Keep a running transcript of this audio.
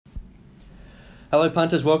Hello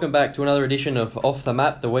punters, welcome back to another edition of Off the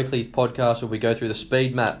Map, the weekly podcast where we go through the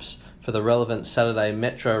speed maps for the relevant Saturday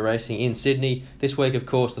metro racing in Sydney. This week, of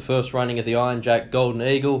course, the first running of the Iron Jack Golden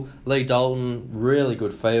Eagle. Leigh, Dalton, really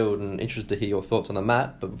good field, and interested to hear your thoughts on the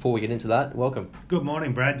map. But before we get into that, welcome. Good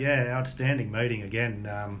morning, Brad. Yeah, outstanding meeting again.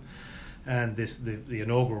 And the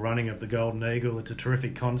inaugural running of the Golden Eagle, it's a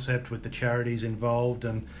terrific concept with the charities involved,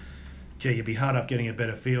 and you'd be hard up getting a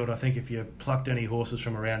better field. I think if you plucked any horses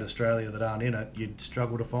from around Australia that aren't in it, you'd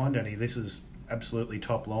struggle to find any. This is absolutely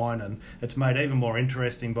top line, and it's made even more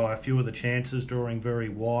interesting by a few of the chances drawing very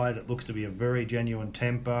wide. It looks to be a very genuine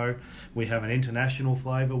tempo. We have an international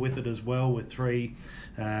flavour with it as well, with three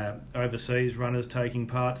overseas runners taking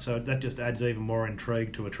part, so that just adds even more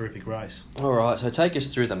intrigue to a terrific race. Alright, so take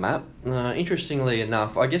us through the map. Interestingly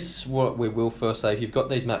enough, I guess what we will first say, if you've got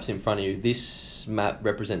these maps in front of you, this map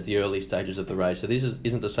represents the early stages of the race, so this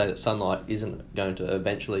isn't to say that Sunlight isn't going to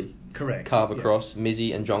eventually carve across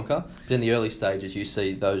Mizzy and Jonker, but in the early stages you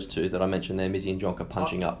see those two that I mentioned there, Mizzy and Jonker,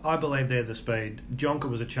 punching up. I believe they're the speed. Jonker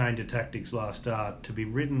was a change of tactics last start, to be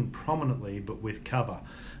ridden prominently but with cover.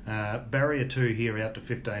 Barrier 2 here out to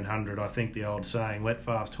 1500, I think the old saying, let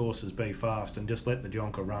fast horses be fast, and just let the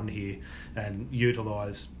Jonker run here and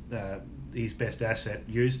utilise his best asset,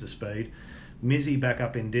 use the speed. Mizzy back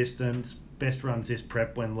up in distance, best runs this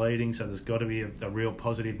prep when leading, so there's got to be a real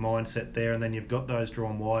positive mindset there. And then you've got those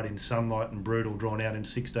drawn wide in Sunlight and Brutal drawn out in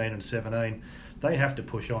 16 and 17. They have to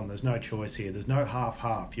push on. There's no choice here. There's no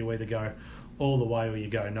half-half. You either go all the way or you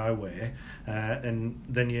go nowhere. And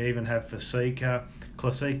then you even have Forseca.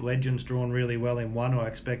 Classique Legend's drawn really well in one. I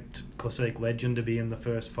expect Classique Legend to be in the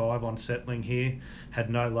first five on settling here. Had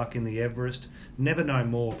no luck in the Everest. Never Know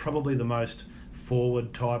More, probably the most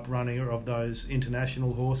forward type runner of those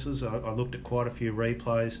international horses. I looked at quite a few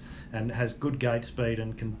replays and has good gate speed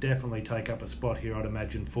and can definitely take up a spot here, I'd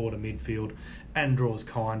imagine, forward to midfield, and draws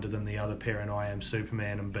kinder than the other pair in I Am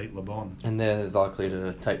Superman and Beat Le Bon. And they're likely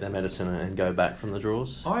to take their medicine and go back from the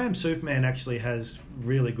draws? I Am Superman actually has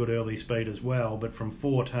really good early speed as well, but from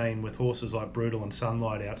 14 with horses like Brutal and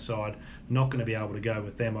Sunlight outside, not going to be able to go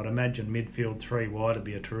with them. I'd imagine midfield 3 wide would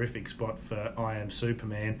be a terrific spot for I Am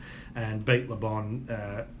Superman, and Beat Le Bon,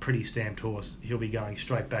 pretty stamped horse. He'll be going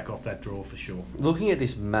straight back off that draw for sure. Looking at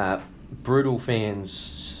this map, Brutal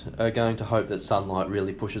fans are going to hope that Sunlight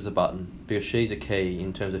really pushes the button, because she's a key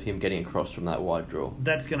in terms of him getting across from that wide draw.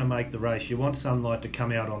 That's going to make the race. You want Sunlight to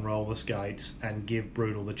come out on roller skates and give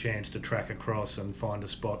Brutal the chance to track across and find a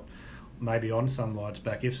spot maybe on Sunlight's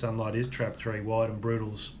back. If Sunlight is trapped 3 wide and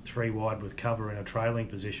Brutal's 3 wide with cover in a trailing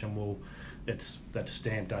position, well, that's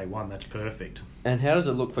stamped A1. That's perfect. And how does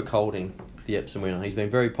it look for Colding, the Epsom winner? He's been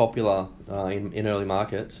very popular in early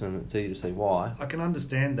markets, and it's easy to see why. I can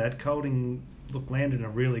understand that. Colding landed in a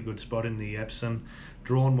really good spot in the Epsom,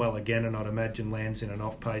 drawn well again, and I'd imagine lands in an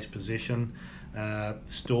off-pace position,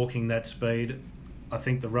 stalking that speed. I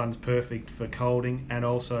think the run's perfect for Colding and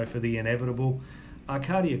also for the Inevitable.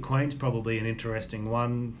 Arcadia Queen's probably an interesting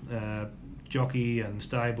one. Jockey and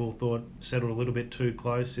stable thought settled a little bit too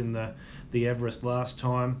close in the Everest last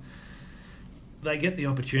time. They get the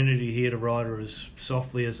opportunity here to ride her as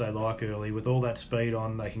softly as they like early. With all that speed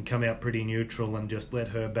on, they can come out pretty neutral and just let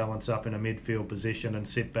her balance up in a midfield position and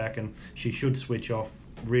sit back, and she should switch off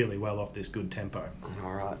really well off this good tempo.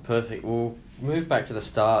 All right, perfect. We'll move back to the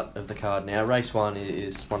start of the card now. Race 1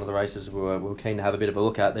 is one of the races we're keen to have a bit of a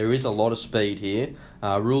look at. There is a lot of speed here.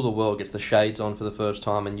 Rule the World gets the shades on for the first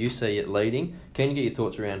time, and you see it leading. Keen to get your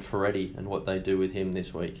thoughts around Ferretti and what they do with him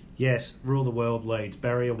this week. Yes, Rule the World leads.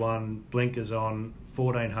 Barrier 1, blinkers on,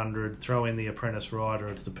 1400, throw in the apprentice rider.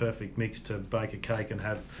 It's the perfect mix to bake a cake and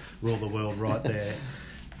have Rule the World right there.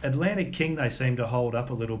 Atlantic King, they seem to hold up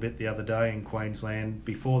a little bit the other day in Queensland.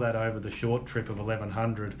 Before that, over the short trip of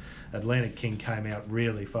 1100, Atlantic King came out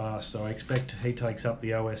really fast, so I expect he takes up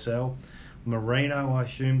the OSL. Marino, I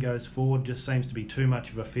assume, goes forward, just seems to be too much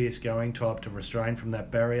of a fierce going type to restrain from that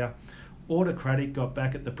barrier. Autocratic got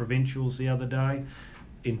back at the Provincials the other day.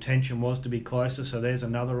 Intention was to be closer, so there's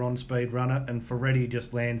another on-speed runner, and Ferretti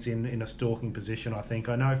just lands in a stalking position, I think.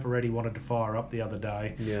 I know Ferretti wanted to fire up the other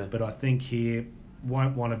day, but I think here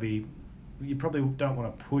won't want to be, you probably don't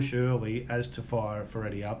want to push early as to fire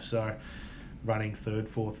Ferretti up, so running 3rd,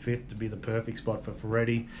 4th, 5th to be the perfect spot for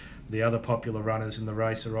Ferretti. The other popular runners in the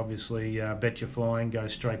race are obviously Bet You're Flying,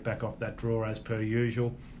 goes straight back off that draw as per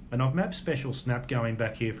usual. And I've mapped Special Snap going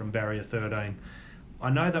back here from barrier 13. I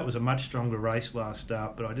know that was a much stronger race last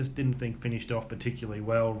start, but I just didn't think finished off particularly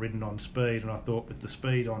well, ridden on speed, and I thought with the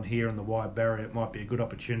speed on here and the wide barrier, it might be a good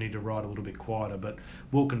opportunity to ride a little bit quieter, but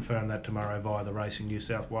we'll confirm that tomorrow via the Racing New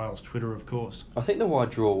South Wales Twitter, of course. I think the wide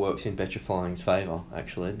draw works in Betcha Flying's favour,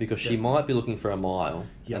 actually, because she might be looking for a mile,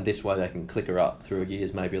 and this way they can click her up through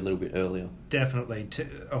gears maybe a little bit earlier. Definitely.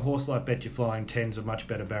 A horse like Betcha Flying tends a much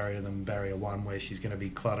better barrier than Barrier 1, where she's going to be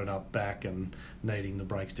cluttered up back and needing the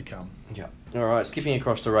brakes to come. Yeah. All right, skipping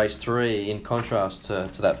across to race 3, in contrast to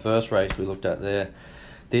that first race we looked at there,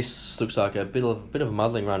 this looks like a bit of a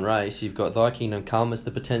muddling run race. You've got Thy Kingdom Come as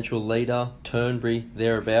the potential leader, Turnberry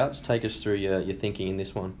thereabouts. Take us through your thinking in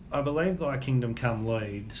this one. I believe Thy Kingdom Come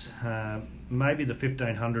leads. Maybe the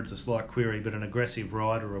 1500's a slight query, but an aggressive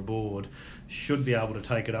rider aboard should be able to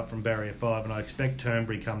take it up from Barrier 5, and I expect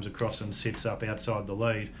Turnberry comes across and sits up outside the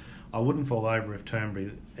lead. I wouldn't fall over if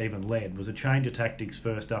Turnberry even led. Was a change of tactics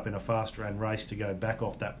first up in a fast ran race to go back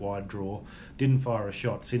off that wide draw. Didn't fire a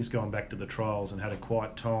shot since going back to the trials and had a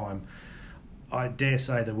quiet time. I dare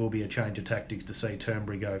say there will be a change of tactics to see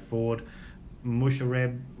Turnberry go forward.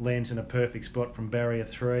 Mushareb lands in a perfect spot from Barrier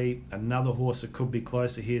 3. Another horse that could be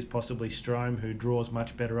closer here is possibly Strome, who draws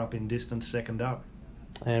much better up in distance second up.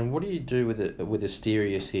 And what do you do with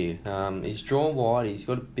Asterius here? He's drawn wide, he's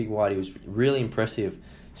got a big wide, he was really impressive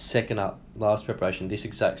second up last preparation, this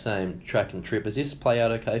exact same track and trip. Does this play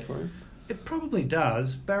out okay for him? It probably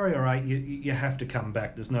does. Barrier 8, you have to come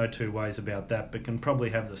back. There's no two ways about that, but can probably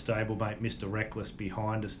have the stablemate Mr. Reckless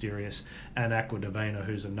behind Asterius and Aqua Divina,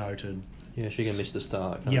 who's a noted... Yeah, she can miss the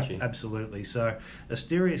start, can't she? Yeah, absolutely. So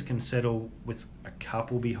Asterius can settle with a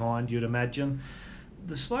couple behind, you'd imagine.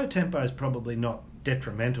 The slow tempo is probably not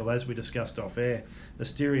detrimental, as we discussed off air.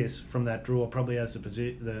 Asterius from that draw probably has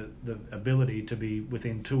the ability to be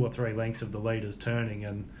within 2 or 3 lengths of the leaders turning,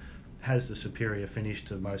 and has the superior finish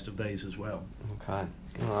to most of these as well. Okay.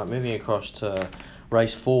 All right, moving across to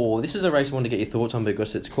race 4. This is a race I want to get your thoughts on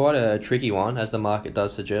because it's quite a tricky one, as the market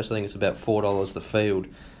does suggest. I think it's about $4 the field,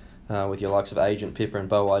 with your likes of Agent Pippa and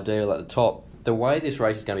Beau Ideal at the top. The way this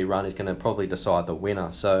race is going to be run is going to probably decide the winner.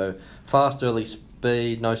 So fast early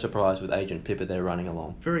speed, no surprise with Agent Pippa there running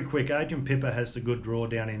along. Very quick. Agent Pippa has the good draw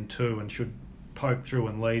down in 2 and should poke through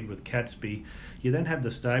and lead with Catsby. You then have the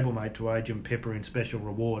stablemate to Agent Pippa in Special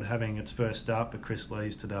Reward, having its first start for Chris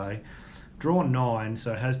Lees today. Draw 9,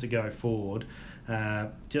 so has to go forward.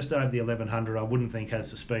 Just over the 1100, I wouldn't think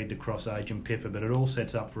has the speed to cross Agent Pippa, but it all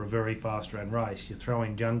sets up for a very fast ran race. You throw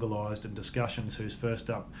in Jungleized and Discussions, who's first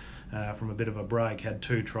up from a bit of a break, had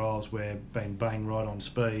 2 trials where been bang right on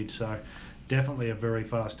speed, so definitely a very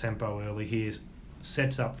fast tempo early here.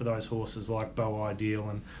 Sets up for those horses like Beau Ideal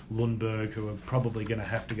and Lundberg, who are probably going to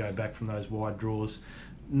have to go back from those wide draws.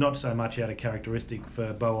 Not so much out of characteristic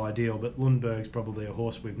for Beau Ideal, but Lundberg's probably a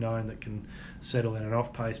horse we've known that can settle in an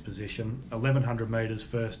off-pace position. 1100 metres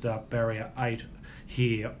first up, Barrier 8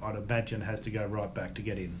 here, I'd imagine has to go right back to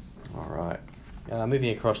get in. All right.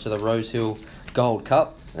 Moving across to the Rosehill Gold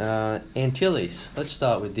Cup. Antilles. Let's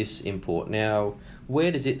start with this import. Now,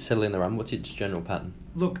 where does it settle in the run? What's its general pattern?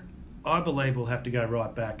 Look, I believe we'll have to go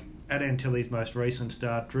right back. At Antilles' most recent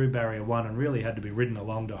start, drew Barrier 1 and really had to be ridden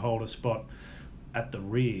along to hold a spot at the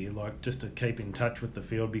rear, like just to keep in touch with the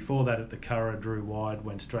field. Before that, at the Curragh, drew wide,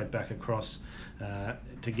 went straight back across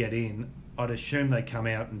to get in. I'd assume they come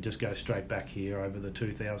out and just go straight back here over the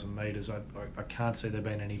 2,000 metres. I can't see there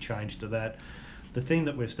being any change to that. The thing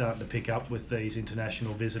that we're starting to pick up with these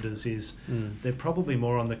international visitors is they're probably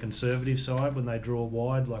more on the conservative side when they draw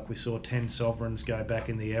wide. Like we saw 10 Sovereigns go back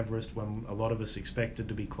in the Everest when a lot of us expected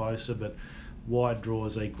to be closer, but wide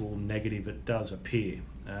draws equal negative, it does appear.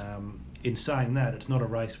 In saying that, it's not a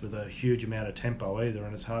race with a huge amount of tempo either,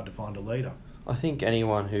 and it's hard to find a leader. I think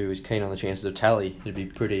anyone who is keen on the chances of Tally would be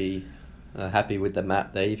pretty happy with the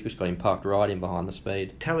map there. You've just got him parked right in behind the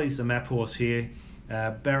speed. Tally's the map horse here.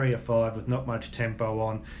 Barrier 5 with not much tempo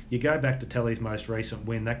on. You go back to Tally's most recent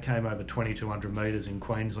win, that came over 2,200 metres in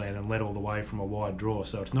Queensland and led all the way from a wide draw,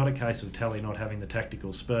 so it's not a case of Tally not having the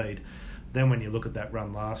tactical speed. Then when you look at that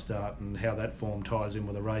run last start and how that form ties in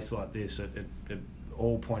with a race like this, it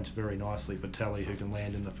all points very nicely for Tally, who can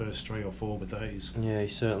land in the first 3 or 4 with ease. Yeah, he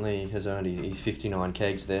certainly has earned his 59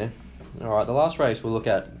 kegs there. Alright, the last race we'll look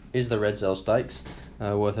at is the Red Zell Stakes,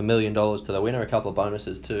 worth $1 million to the winner, a couple of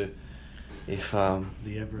bonuses too. If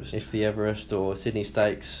the Everest or Sydney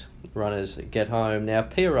Stakes runners get home. Now,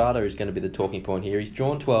 Piarata is going to be the talking point here. He's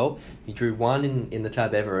drawn 12. He drew 1 in the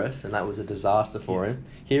Tab Everest, and that was a disaster for him.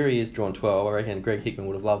 Here he is drawn 12. I reckon Greg Hickman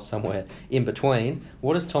would have loved somewhere in between.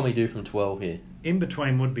 What does Tommy do from 12 here? In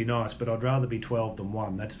between would be nice, but I'd rather be 12 than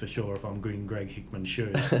 1, that's for sure, if I'm in Greg Hickman's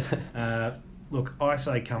shoes. Look, I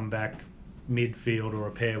say come back. midfield or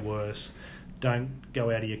a pair worse. Don't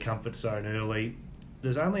go out of your comfort zone early.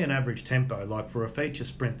 There's only an average tempo. Like for a feature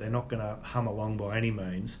sprint, they're not going to hum along by any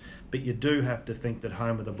means, but you do have to think that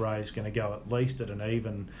Home of the Brave's going to go at least at an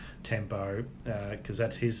even tempo, because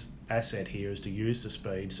that's his asset here, is to use the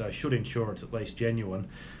speed, so should ensure it's at least genuine.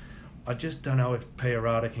 I just don't know if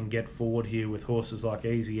Piarata can get forward here with horses like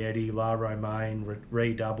Easy Eddie, La Romaine,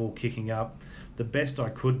 Redouble kicking up. The best I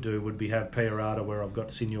could do would be have Piarata where I've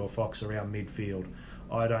got Signor Fox around midfield.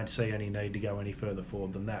 I don't see any need to go any further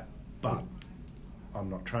forward than that, but I'm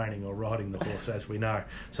not training or riding the horse, as we know.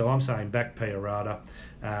 So I'm saying back Piarata.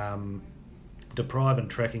 Deprive and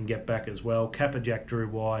Trekking get back as well. Capperjack drew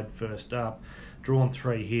wide first up. Drawn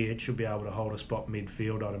 3 here. It should be able to hold a spot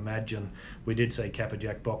midfield, I'd imagine. We did see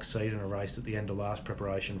Capperjack box seat in a race at the end of last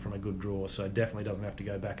preparation from a good draw, so definitely doesn't have to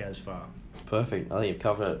go back as far. Perfect. I think you've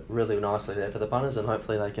covered it really nicely there for the punters, and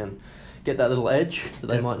hopefully they can get that little edge that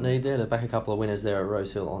they might need there to back a couple of winners there at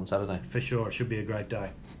Rosehill on Saturday. For sure. It should be a great day.